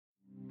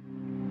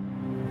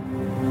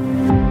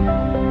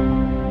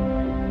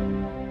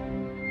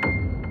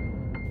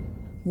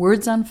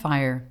Words on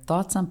fire,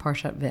 thoughts on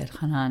Parshat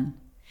V'etchanan.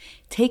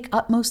 Take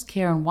utmost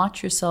care and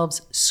watch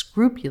yourselves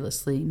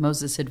scrupulously,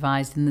 Moses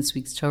advised in this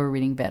week's Torah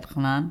reading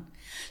V'etchanan,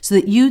 so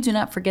that you do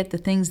not forget the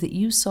things that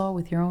you saw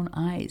with your own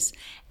eyes,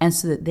 and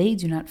so that they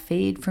do not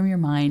fade from your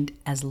mind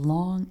as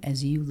long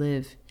as you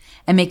live,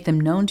 and make them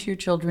known to your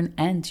children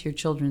and to your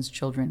children's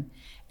children,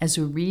 as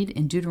we read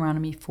in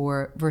Deuteronomy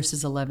 4,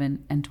 verses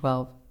 11 and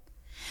 12.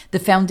 The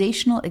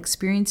foundational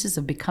experiences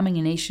of becoming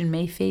a nation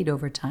may fade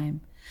over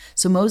time.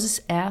 So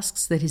Moses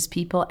asks that his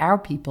people, our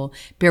people,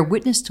 bear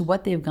witness to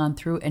what they have gone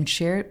through and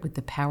share it with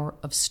the power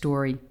of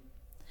story.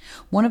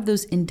 One of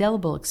those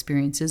indelible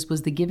experiences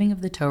was the giving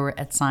of the Torah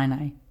at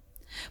Sinai.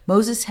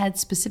 Moses had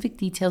specific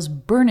details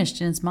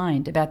burnished in his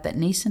mind about that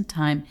nascent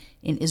time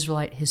in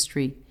Israelite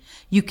history.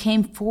 You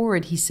came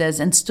forward, he says,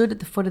 and stood at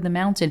the foot of the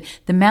mountain.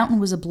 The mountain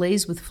was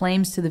ablaze with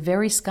flames to the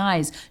very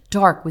skies,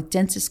 dark with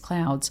densest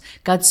clouds.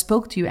 God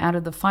spoke to you out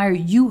of the fire.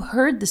 You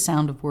heard the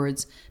sound of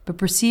words, but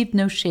perceived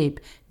no shape,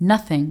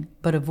 nothing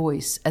but a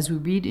voice, as we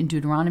read in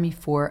Deuteronomy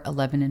 4,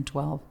 11 and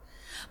 12.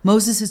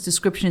 Moses'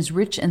 description is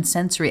rich and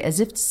sensory, as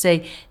if to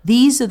say,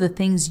 these are the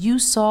things you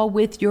saw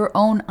with your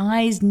own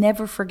eyes,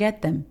 never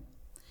forget them.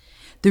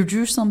 The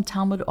Jerusalem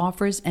Talmud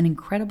offers an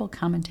incredible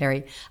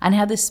commentary on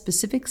how this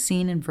specific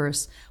scene and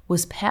verse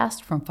was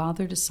passed from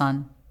father to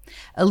son.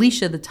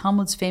 Elisha, the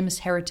Talmud's famous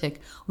heretic,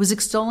 was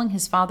extolling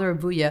his father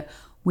Abuya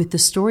with the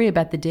story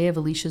about the day of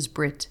Elisha's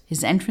Brit,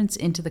 his entrance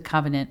into the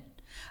covenant.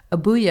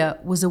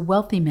 Abuya was a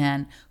wealthy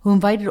man who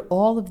invited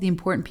all of the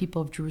important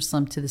people of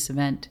Jerusalem to this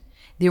event.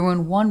 They were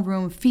in one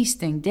room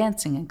feasting,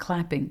 dancing, and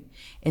clapping.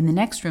 In the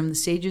next room, the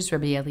sages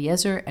Rabbi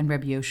Eliezer and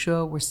Rabbi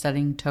Yoshua were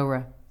studying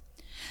Torah.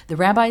 The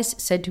rabbis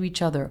said to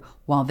each other,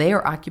 while they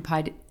are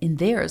occupied in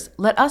theirs,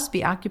 let us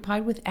be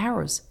occupied with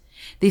ours.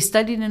 They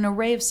studied an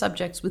array of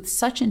subjects with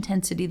such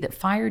intensity that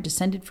fire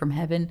descended from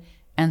heaven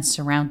and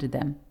surrounded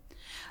them.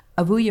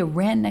 Abuya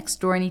ran next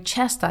door and he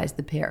chastised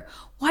the pair.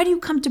 Why do you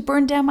come to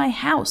burn down my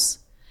house?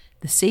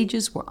 The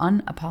sages were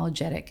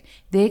unapologetic.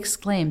 They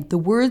exclaimed, the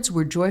words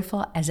were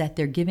joyful as at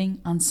their giving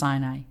on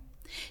Sinai.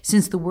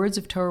 Since the words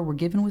of Torah were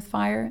given with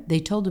fire, they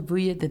told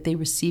Abuya that they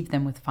received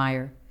them with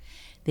fire.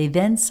 They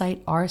then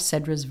cite our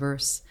Sedra's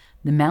verse,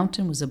 the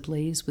mountain was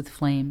ablaze with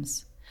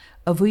flames.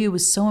 Abuya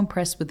was so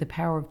impressed with the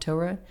power of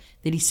Torah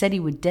that he said he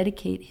would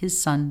dedicate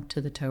his son to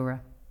the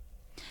Torah.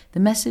 The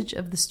message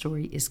of the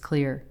story is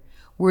clear.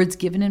 Words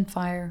given in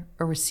fire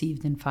are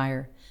received in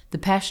fire. The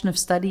passion of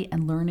study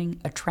and learning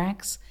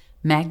attracts,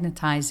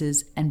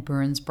 magnetizes, and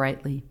burns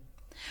brightly.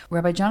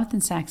 Rabbi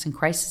Jonathan Sacks in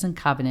Crisis and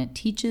Covenant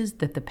teaches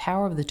that the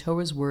power of the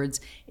Torah's words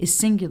is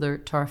singular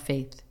to our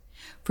faith.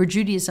 For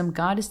Judaism,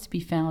 God is to be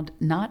found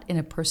not in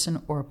a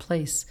person or a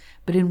place,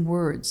 but in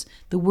words,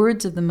 the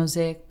words of the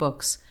Mosaic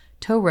books,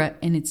 Torah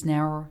in its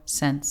narrower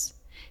sense.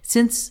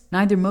 Since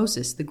neither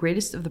Moses, the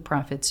greatest of the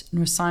prophets,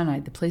 nor Sinai,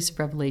 the place of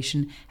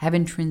revelation, have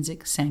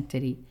intrinsic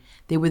sanctity,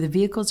 they were the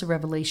vehicles of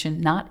revelation,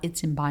 not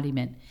its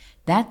embodiment.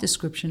 That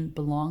description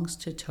belongs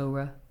to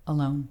Torah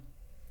alone.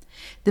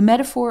 The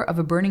metaphor of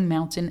a burning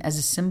mountain as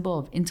a symbol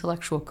of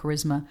intellectual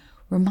charisma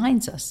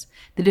reminds us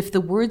that if the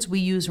words we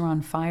use are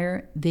on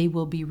fire, they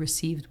will be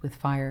received with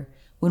fire.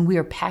 When we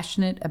are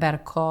passionate about a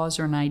cause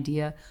or an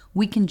idea,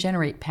 we can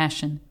generate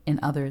passion in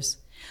others.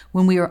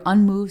 When we are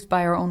unmoved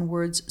by our own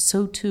words,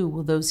 so too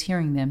will those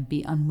hearing them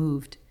be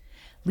unmoved.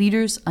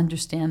 Leaders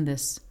understand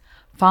this.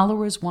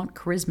 Followers want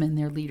charisma in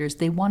their leaders.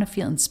 They want to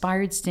feel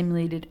inspired,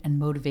 stimulated, and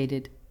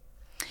motivated.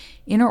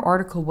 In her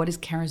article, What is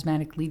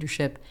Charismatic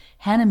Leadership?,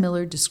 Hannah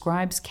Miller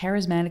describes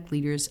charismatic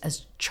leaders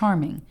as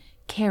charming,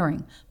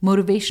 caring,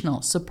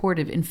 motivational,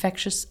 supportive,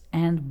 infectious,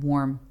 and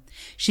warm.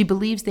 She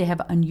believes they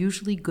have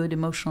unusually good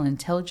emotional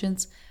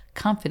intelligence,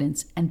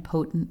 confidence, and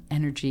potent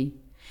energy.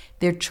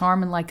 Their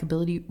charm and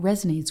likability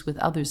resonates with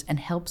others and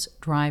helps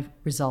drive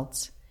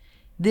results.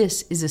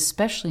 This is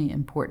especially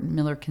important,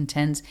 Miller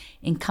contends,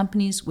 in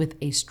companies with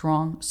a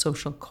strong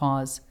social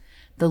cause.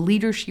 The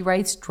leader, she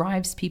writes,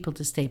 drives people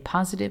to stay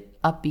positive,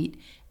 upbeat,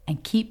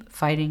 and keep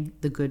fighting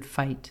the good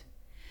fight.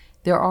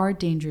 There are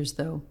dangers,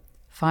 though.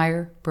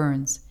 Fire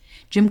burns.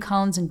 Jim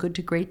Collins in Good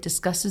to Great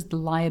discusses the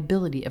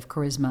liability of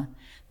charisma.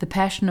 The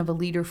passion of a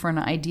leader for an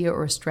idea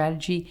or a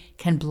strategy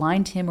can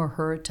blind him or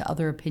her to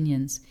other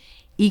opinions.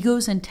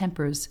 Egos and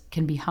tempers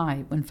can be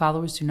high when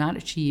followers do not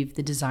achieve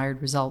the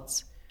desired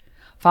results.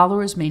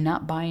 Followers may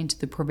not buy into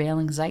the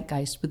prevailing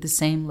zeitgeist with the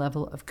same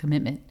level of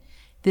commitment.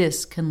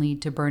 This can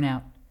lead to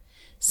burnout.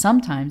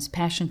 Sometimes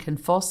passion can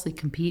falsely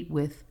compete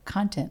with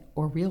content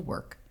or real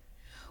work.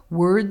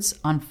 Words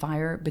on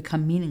fire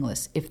become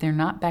meaningless if they're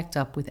not backed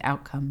up with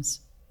outcomes.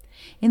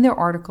 In their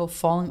article,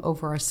 Falling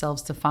Over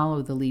Ourselves to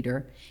Follow the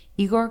Leader,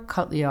 Igor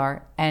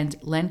Kotlyar and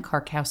Len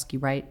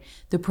Karkowski write,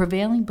 the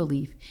prevailing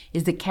belief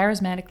is that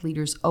charismatic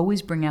leaders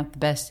always bring out the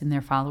best in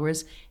their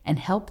followers and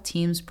help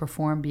teams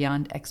perform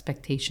beyond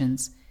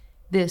expectations.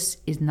 This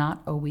is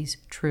not always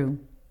true.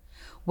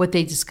 What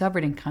they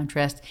discovered, in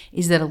contrast,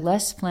 is that a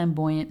less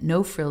flamboyant,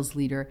 no-frills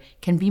leader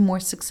can be more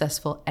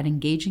successful at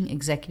engaging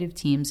executive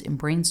teams in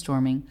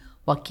brainstorming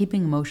while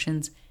keeping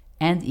emotions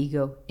and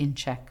ego in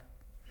check.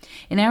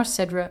 In our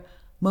Sedra,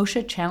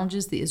 Moshe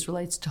challenges the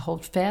Israelites to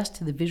hold fast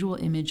to the visual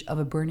image of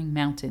a burning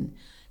mountain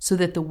so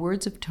that the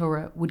words of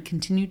Torah would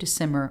continue to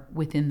simmer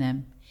within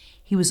them.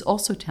 He was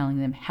also telling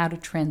them how to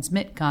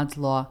transmit God's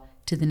law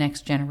to the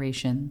next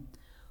generation.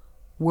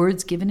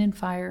 Words given in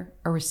fire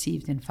are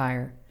received in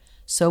fire.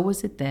 So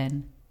was it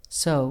then,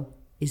 so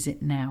is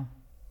it now.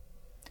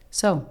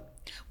 So,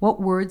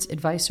 what words,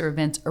 advice, or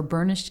events are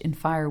burnished in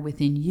fire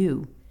within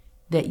you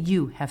that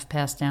you have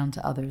passed down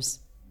to others?